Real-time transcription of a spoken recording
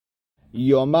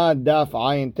Yoma Daf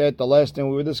Ayin Tet. The last thing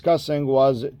we were discussing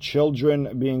was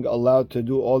children being allowed to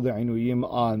do all the inuyim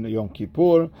on Yom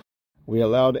Kippur. We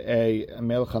allowed a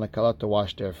male chanakalah to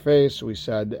wash their face. We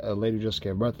said a lady who just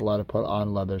gave birth allowed to put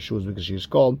on leather shoes because she's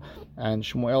cold. And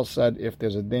Shmuel said if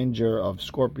there's a danger of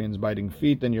scorpions biting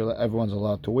feet, then everyone's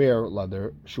allowed to wear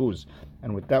leather shoes.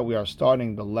 And with that, we are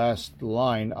starting the last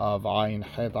line of Ayin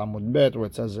Het Amud Bet, where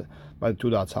it says by the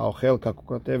two dots,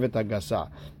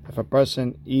 if a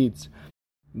person eats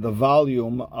the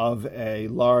volume of a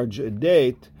large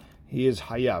date, he is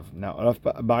hayav. Now, Rav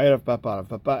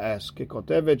Papa asks,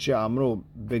 "Kekotevet she'amru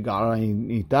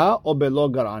begaranita or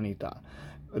belo garanita?"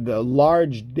 The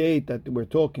large date that we're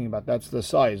talking about, that's the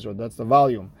size or that's the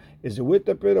volume. Is it with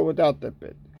the pit or without the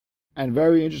pit? And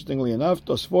very interestingly enough,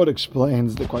 Tosfot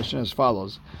explains the question as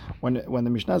follows: When the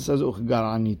Mishnah says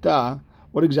 "Garanita,"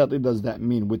 what exactly does that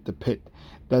mean with the pit?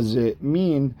 Does it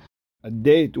mean a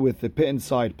date with the pit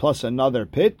inside plus another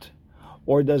pit?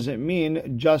 Or does it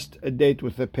mean just a date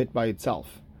with the pit by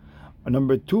itself?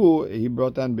 Number two, he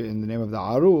brought down in the name of the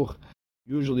Aruch,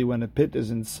 usually when a pit is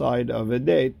inside of a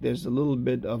date, there's a little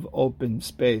bit of open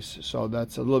space, so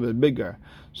that's a little bit bigger.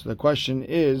 So the question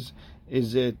is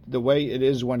it the way it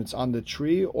is when it's on the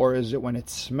tree, or is it when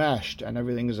it's smashed and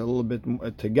everything is a little bit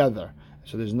together?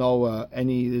 So there's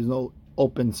no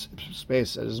open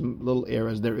space as little air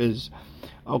as there is.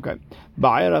 Okay.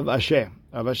 Ba'ir of Asher.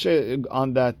 Rav Asher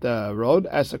on that road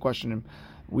asked a question.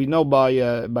 We know by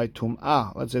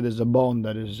tum'ah, let's say there's a bone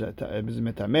that is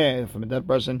metameh from a dead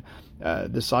person,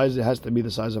 the size, it has to be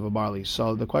the size of a barley.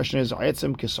 So the question is,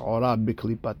 etzem kis'ora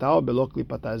biklipata or belo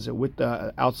klipata, is it with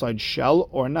the outside shell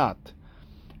or not?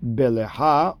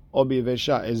 Beleha or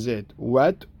bivesha, is it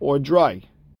wet or dry?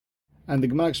 And the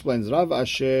Gemara explains, Rav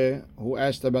Asher, who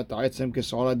asked about the etzem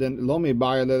kis'ora, then lomi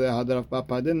ba'ir Rav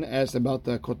Papa didn't ask about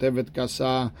the kotevet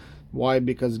gasa. Why?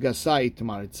 Because gasa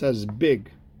itmar, it says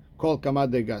big. Kol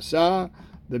kamad de gasa,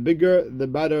 the bigger, the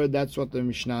better. That's what the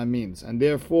Mishnah means. And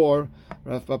therefore,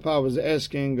 Rav Papa was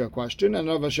asking a question, and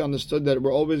Rav Asher understood that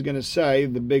we're always going to say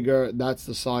the bigger, that's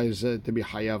the size to be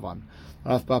hayav on.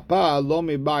 Rav Papa, lo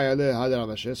mi ba'ale had Rav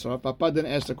Asher. So Rav Papa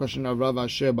didn't ask the question of Rav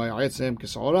Asher by etzem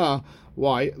kis'ora.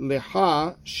 Why?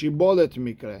 Leha shibolet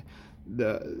mikre.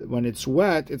 When it's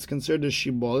wet, it's considered a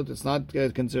shibolet. It's not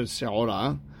considered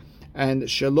se'ora. And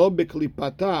shelo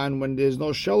biklipata, and when there's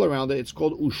no shell around it, it's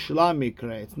called ushla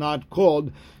mikre. It's not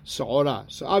called se'ora.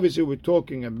 So obviously we're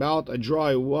talking about a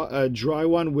dry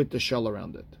one with the shell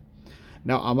around it.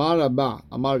 Now Amar Rabba,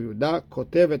 Amar Yuda,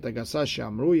 kotevet agasa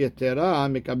shamru yetera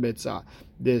mikabetza.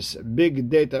 This big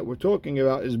date that we're talking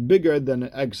about is bigger than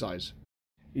an egg size.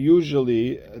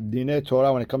 Usually, Dinei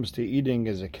Torah, when it comes to eating,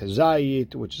 is a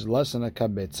kezayit, which is less than a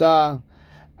kabetza.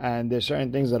 And there's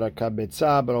certain things that are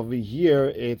kabetza, but over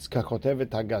here it's kakotevet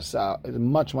hagasa. It's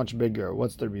much, much bigger.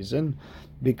 What's the reason?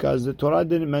 Because the Torah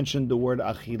didn't mention the word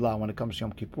achila when it comes to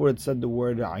Yom Kippur. It said the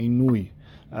word ainui,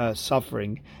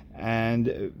 suffering,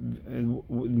 and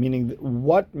meaning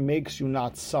what makes you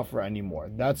not suffer anymore.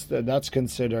 That's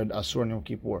considered asur Yom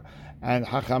Kippur. And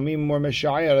Hachamim were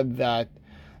meshayar that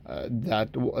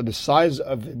the size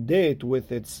of a date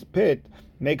with its pit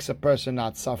makes a person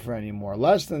not suffer anymore.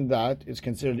 Less than that, it's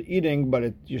considered eating,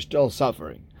 but you're still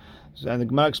suffering. So, and the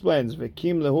Gemara explains,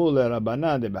 Hachamim,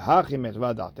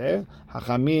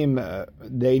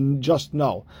 they just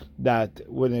know that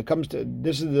when it comes to,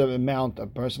 this is the amount a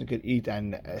person could eat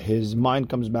and his mind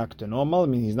comes back to normal. I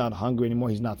mean, he's not hungry anymore,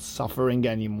 he's not suffering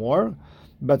anymore.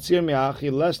 But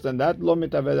less than that,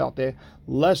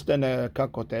 less than a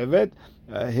kakotevet,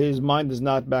 his mind is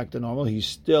not back to normal. He's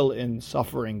still in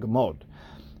suffering mode,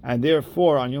 and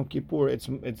therefore on Yom Kippur, the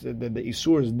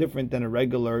isur is different than a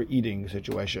regular eating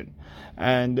situation.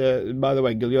 And by the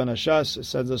way, Gilyon Hashas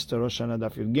says this to Rosh Hashanah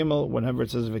Daf Yud Gimel whenever it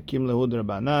says V'kim lehud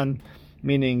Rabbanan,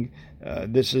 meaning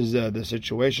this is the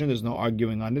situation. There's no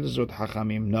arguing on it. This is what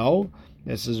Hachamim know.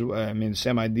 This is,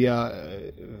 same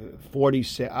idea. 40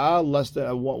 se'ah, less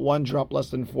than one drop less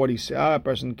than 40 se'ah, a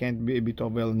person can't be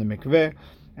tovel in the mikveh.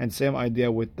 And same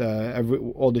idea with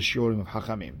all the shiurim of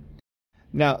Hachamim.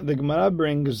 Now the Gemara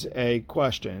brings a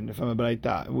question from a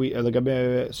Braita.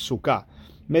 Legabe Sukkah.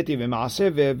 Meti v'maaseh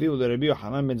ve'eviu l'Rabbi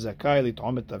Yochanan ben Zakkai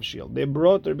lit'om et tavshil. They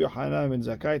brought Rabbi Yochanan ben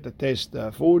Zakkai to taste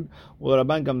food.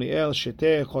 U'Rabban Gamliel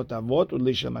sheteh chot avot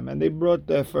u'li shel maim. And they brought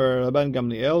for Rabban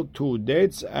Gamliel 2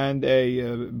 dates and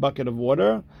a bucket of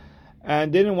water.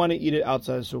 And they didn't want to eat it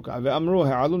outside the sukkah. Ve'amru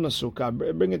ha'alun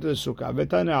sukkah, bring it to the sukkah.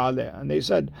 Ve'tana aleh, and they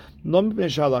said, no mipnei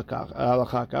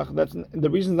shehalakha kach. That's the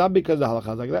reason, not because the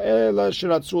halakha is like that. Ela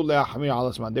shiratzu le'ahmir al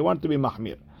asman. They want to be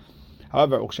mahmir.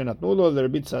 However, ukshenatnu lo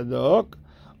l'Rabbi Tzadok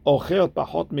Ochel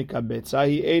pachot mikabetza.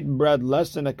 He ate bread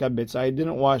less than a kabetza. He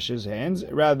didn't wash his hands.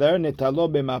 Rather, netalo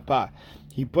b'mapa.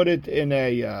 He put it in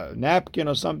a napkin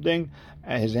or something,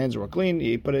 and his hands were clean.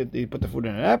 He put the food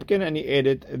in a napkin, and he ate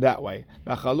it that way.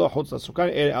 He ate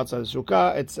it outside the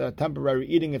sukkah. It's a temporary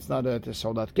eating. It's not a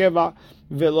tesaudat keva.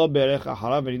 Velo berech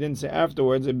acharav. And he didn't say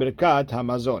afterwards birkat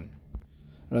hamazon.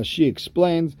 Rashi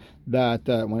explains that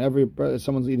whenever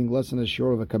someone's eating less than a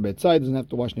shiur of a kabetza, he doesn't have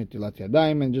to wash netilat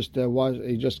yadayim and just wash.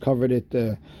 He just covered it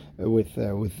with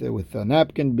a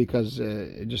napkin because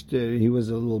he was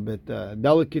a little bit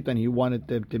delicate and he wanted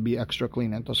to be extra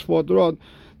clean. And Tosfot wrote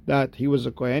that he was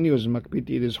a kohen, he was makpid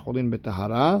to eat his cholin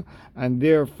betahara, and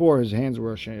therefore his hands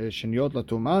were shenyot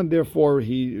latuma, and therefore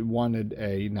he wanted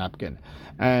a napkin.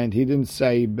 And he didn't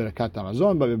say berakat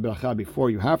hamazon, but beracha before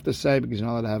you have to say, because you're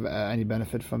not allowed to have any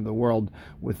benefit from the world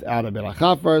without a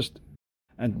beracha first.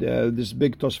 And this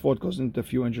big Tosfot goes into a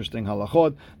few interesting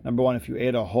halachot. Number one, if you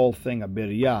ate a whole thing, a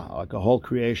birya, like a whole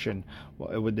creation,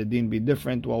 would the deen be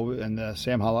different? Well, and the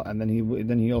same halach, and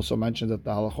then he also mentions that the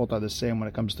halachot are the same when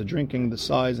it comes to drinking, the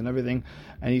size and everything.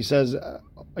 And he says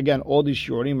again, all these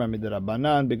shurim are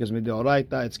midrabanan because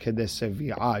midoraita it's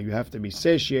kedesevia. You have to be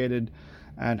satiated,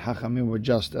 and Hachamim were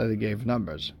just they gave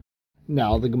numbers.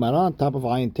 Now the Gemara on top of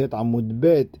Ayin Tet Amud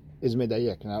Bet is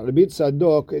medayek. Now Rabbi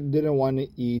Tzadok didn't want to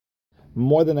eat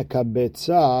more than a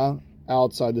kabetza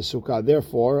outside the sukkah.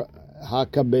 Therefore,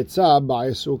 ha-kabetza by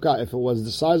sukkah. If it was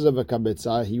the size of a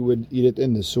kabetza, he would eat it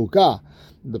in the sukkah.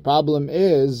 The problem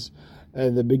is,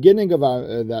 the beginning of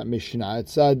that Mishnah, it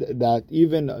said that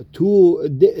even two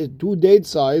date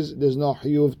size, there's no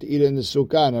chiyuv to eat it in the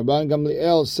sukkah. And Rabban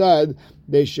Gamliel said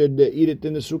they should eat it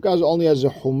in the sukkah only as a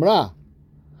humrah.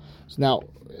 So now,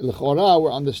 l'chora,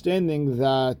 we're understanding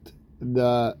that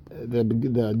the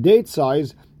date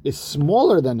size is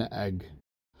smaller than an egg.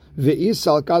 And if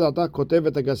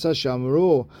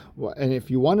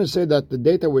you want to say that the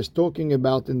data we're talking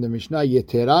about in the Mishnah,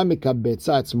 yetera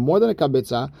mikabetza, it's more than a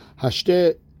kabetza,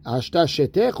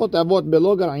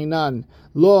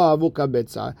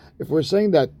 if we're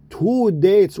saying that 2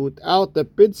 dates without the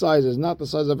pit size is not the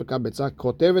size of a kabetza,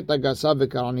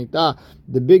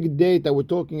 the big date that we're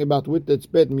talking about with its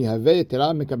pit,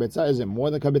 is it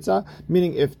more than kabetza?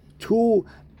 Meaning if 2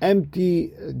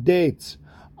 empty dates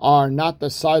are not the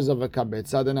size of a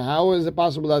kabetza, then how is it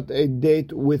possible that a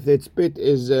date with its pit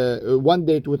is one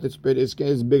date with its pit is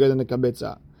bigger than a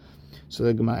kabetza? So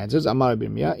the Gemara answers, Amar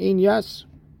b'miyah, in yes,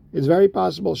 it's very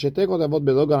possible. 2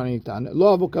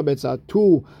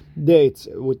 dates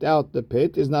without the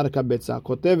pit is not a kabetza.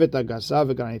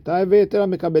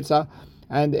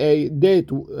 And a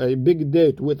big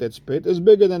date with its pit is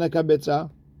bigger than a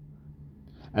kabetza.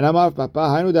 And Amar Papa,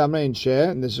 Hainu Damre in She,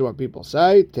 and this is what people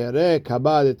say, Tere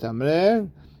Kaba de Tamre,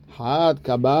 Had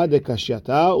Kaba de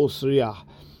Kashyata Usriyah.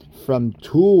 From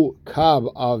 2 kab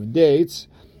of dates,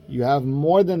 you have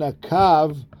more than a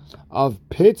kav of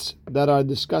pits that are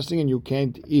disgusting and you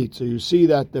can't eat. So you see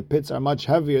that the pits are much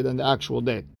heavier than the actual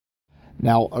date.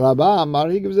 Now, Rabbah Amar,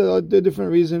 he gives a different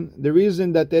reason. The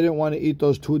reason that they didn't want to eat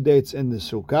those 2 dates in the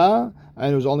sukkah,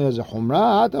 and it was only as a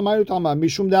humrah,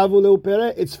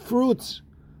 it's fruits.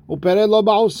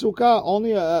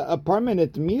 Only a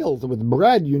permanent meal with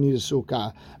bread you need a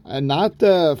sukkah, and not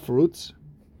fruits.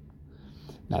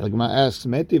 Now the Gemara asks,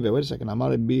 wait a second, when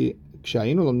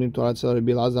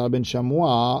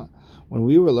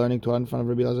we were learning Torah in front of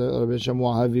Rabbi Elazar ben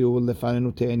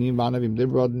Shammua, they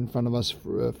brought in front of us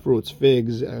fruits,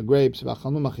 figs, grapes,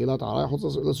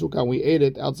 and we ate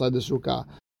it outside the sukkah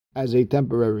as a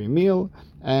temporary meal,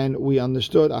 and we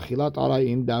understood achilat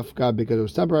arayim dafka because it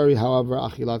was temporary. However,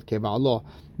 achilat keva'alo,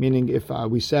 meaning if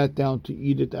we sat down to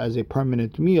eat it as a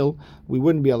permanent meal, we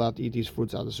wouldn't be allowed to eat these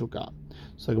fruits out of the sukkah.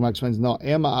 So the Gemara explains, no,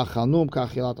 ema achalnum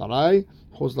ka'achilat aray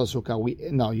chutz lasukkah.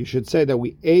 No, you should say that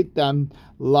we ate them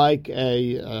like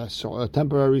a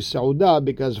temporary sauda,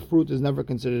 because fruit is never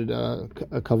considered a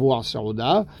kavua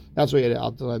sauda. That's why we ate it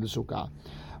outside the sukkah.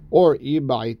 Or you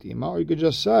could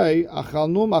just say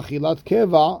achalnum achilat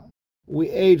keva. We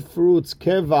ate fruits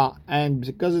keva, and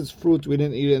because it's fruit, we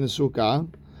didn't eat it in the sukkah.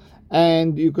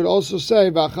 And you could also say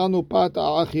v'achanu pata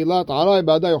achilat aray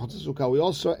b'aday chutz sukkah. We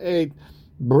also ate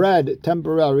bread,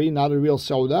 temporary, not a real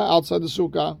soda, outside the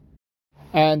sukkah.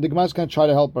 And the Gemara is going to try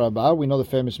to help Rabbah. We know the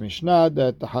famous Mishnah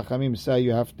that the Hachamim say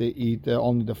you have to eat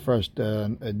only the first day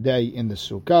in the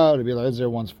Sukkah. Rabbi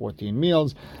Elazar wants 14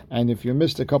 meals. And if you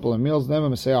missed a couple of meals,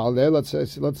 let's say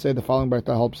the following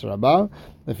Braita helps Rabbah.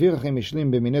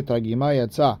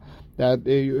 That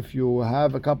if you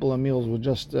have a couple of meals with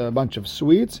just a bunch of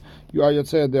sweets, you are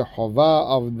Yotzei the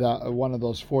Chova of one of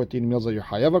those 14 meals that you're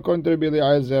Hayav according to Rabbi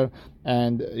Elazar.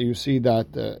 And you see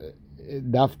that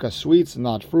dafka sweets,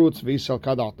 not fruits. And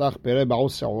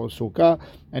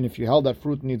if you held that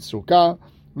fruit needs sukkah,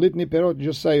 litni perot,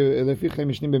 just say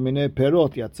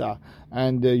perot yatsa,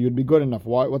 and you'd be good enough.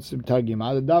 Why? What's the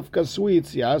targima? The dafka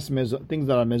sweets, yes, things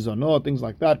that are mezonot, things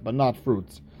like that, but not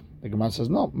fruits. The Gemara says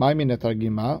no. My mina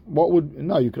targima.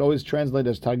 You could always translate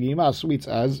as targima sweets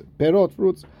as perot,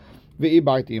 fruits.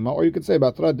 Or you could say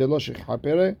batra de lo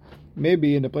pere.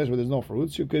 Maybe in a place where there's no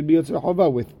fruits, you could be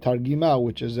yotzei with targima,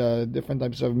 which is different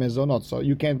types of mezonot. So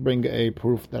you can't bring a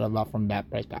proof that Allah from that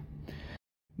right now.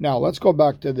 Now let's go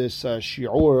back to this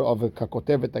shi'ur of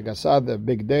kakotevet agasa, the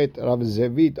big date. Rav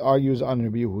Zevit argues on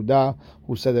Rabbi Yehuda,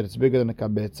 who said that it's bigger than a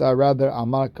kabetza. Rather,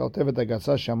 amar kakotevet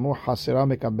agasa shamur hasira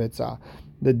mekabetza.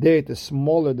 The date is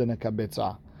smaller than a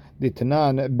kabetza.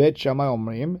 Ditnan bet Shammai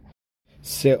omrim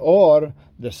seor,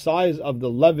 the size of the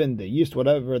leaven, the yeast,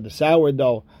 whatever, the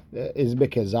sourdough is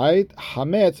bekezait.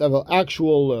 Hametz, of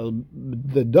actual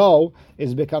the dough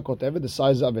is bekakotevet, the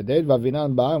size of a date.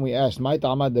 Vavinan ba, and we asked, my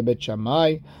ta'amad de bet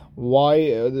Shammai,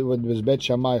 why was bet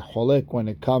Shammai cholek when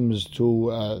it comes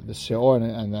to the seor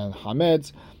and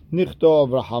hametz? Nichtov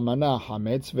rahamana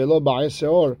hametz velo ba'ay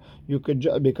seor. You could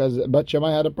because bet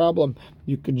Shammai had a problem.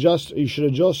 You should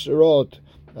have just wrote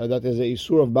that is a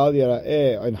isur of bal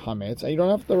yara'eh in hametz, and you don't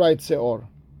have to write seor.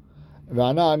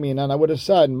 And I would have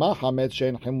said, ma hametz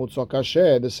she'en chimutzo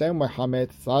kasher, the same way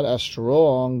hametz is not as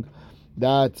strong,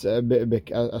 that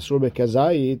asur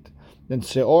bekezait, then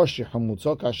seor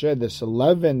she'chimutzo kasher, this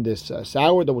leaven, this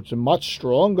sourdough, which is much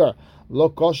stronger, lo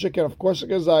kosher, of course,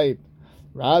 kezait.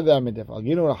 Rather, when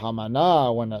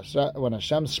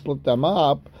Hashem split them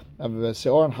up, of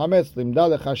seor and hametz,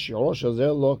 limda lecha shi'ur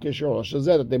shazeh lo kishi'ur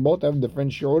shazeh, that they both have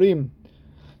different shi'urim.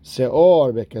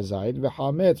 Seor bekezait,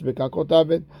 v'hametz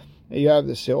bekakotavet. You have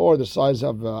the seor, the size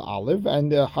of olive,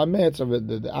 and the hametz, of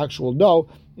the actual dough,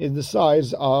 is the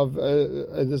size of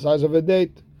a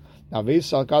date. Now,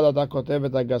 if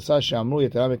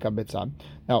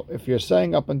you're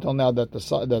saying up until now that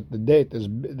the date is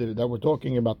that we're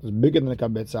talking about is bigger than the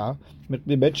kabetza,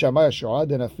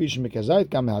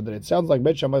 then it sounds like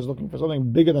Bet Shammai is looking for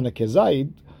something bigger than a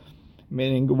kezait.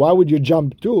 Meaning, why would you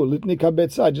jump to litni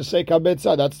kabetza? Just say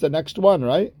kabetza. That's the next one,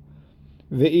 right?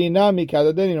 And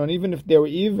even if they were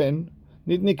even,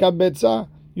 nitni kabetza,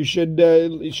 you should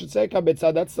say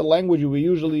kabetza. That's the language we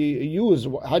usually use.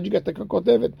 How'd you get the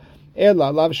kakotevet?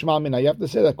 Ela lav shma. You have to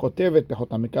say that kotevet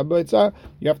pechota mikabetza.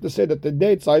 You have to say that the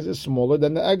date size is smaller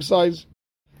than the egg size.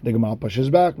 The Gemara pushes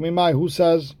back. Mimai, who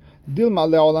says?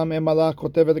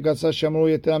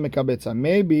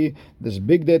 Maybe this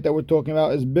big date that we're talking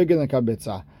about is bigger than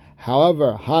kabetza.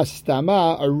 However,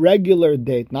 hastama, a regular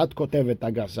date, not kotevet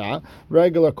agasa,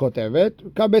 regular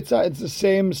kotevet, kabetza, it's the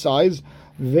same size.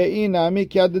 Ve'inami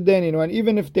kiadedeni, and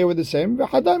even if they were the same, you're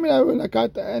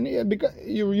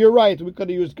right, we could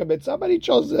have used kabetza, but he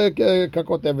chose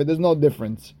kakotevet. There's no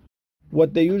difference.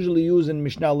 What they usually use in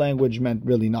Mishnah language meant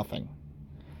really nothing.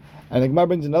 And the Gemara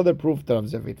brings another proof to Rav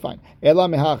Zevit. Fine. Ela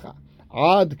mehacha.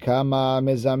 Ad kama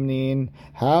mezamnin.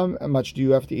 How much do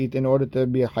you have to eat in order to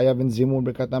be chayav in zimun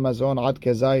b'kat hamazon? Ad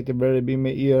kezait Rabbi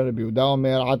Meir, Rabbi Yehuda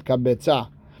Omer, ad kabetza.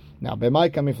 Now, b'may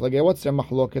kamiflage, what's the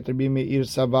machloket? Rabbi Meir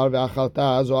savar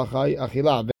ve'achalta azo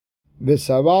achila,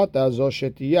 ve'savat azo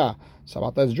shetiya.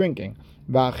 Savata is drinking.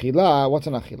 Ve'achila, what's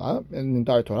an achila in the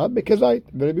entire Torah? Bekezait.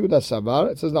 Rabbi Yehuda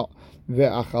savar, it says no.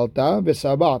 Ve'achalta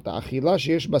ve'sabata. Achila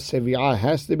sheyesh basevi'ah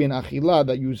has to be an achila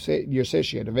that you're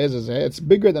satiated. It's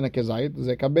bigger than a kezait.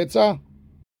 Ze kabetza.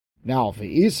 Now,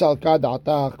 ve'isal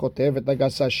kadata kotevet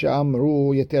agasa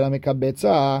she'amru yetera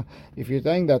mekabetza. If you're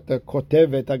saying that the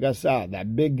kotevet agasa,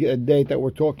 that big date that we're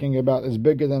talking about, is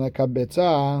bigger than a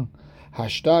kabetza,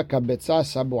 hashta kabetza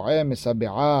sabu'eh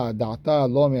mesabi'ah da'ata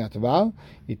lo me'atva.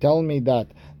 You tell me that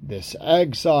this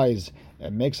egg size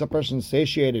makes a person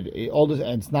satiated.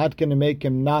 It's not going to make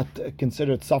him not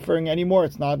considered suffering anymore.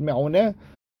 It's not me'uneh,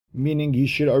 meaning he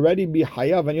should already be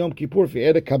hayav on Yom Kippur fi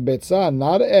ere kabetza,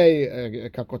 not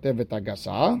a kakotevet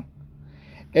agasa.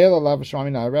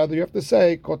 Rather, you have to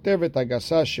say kotevet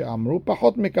agasa she'amru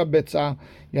pachot mikabetza.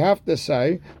 You have to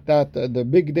say that the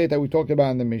big date that we talked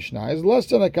about in the Mishnah is less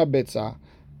than a kabetza.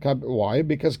 Why?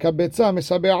 Because kabetza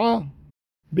misabe'ah.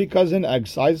 Because an egg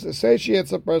size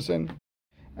satiates a person.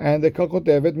 And the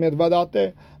kotevet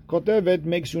medvadate. Kotevet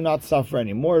makes you not suffer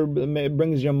anymore. It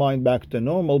brings your mind back to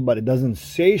normal, but it doesn't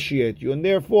satiate you. And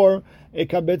therefore, a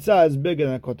kabetza is bigger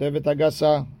than a kotevet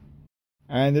agasa.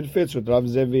 And it fits with Rav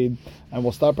Zevid. And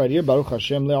we'll stop right here. Baruch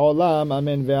Hashem le'olam.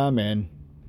 Amen ve'amen.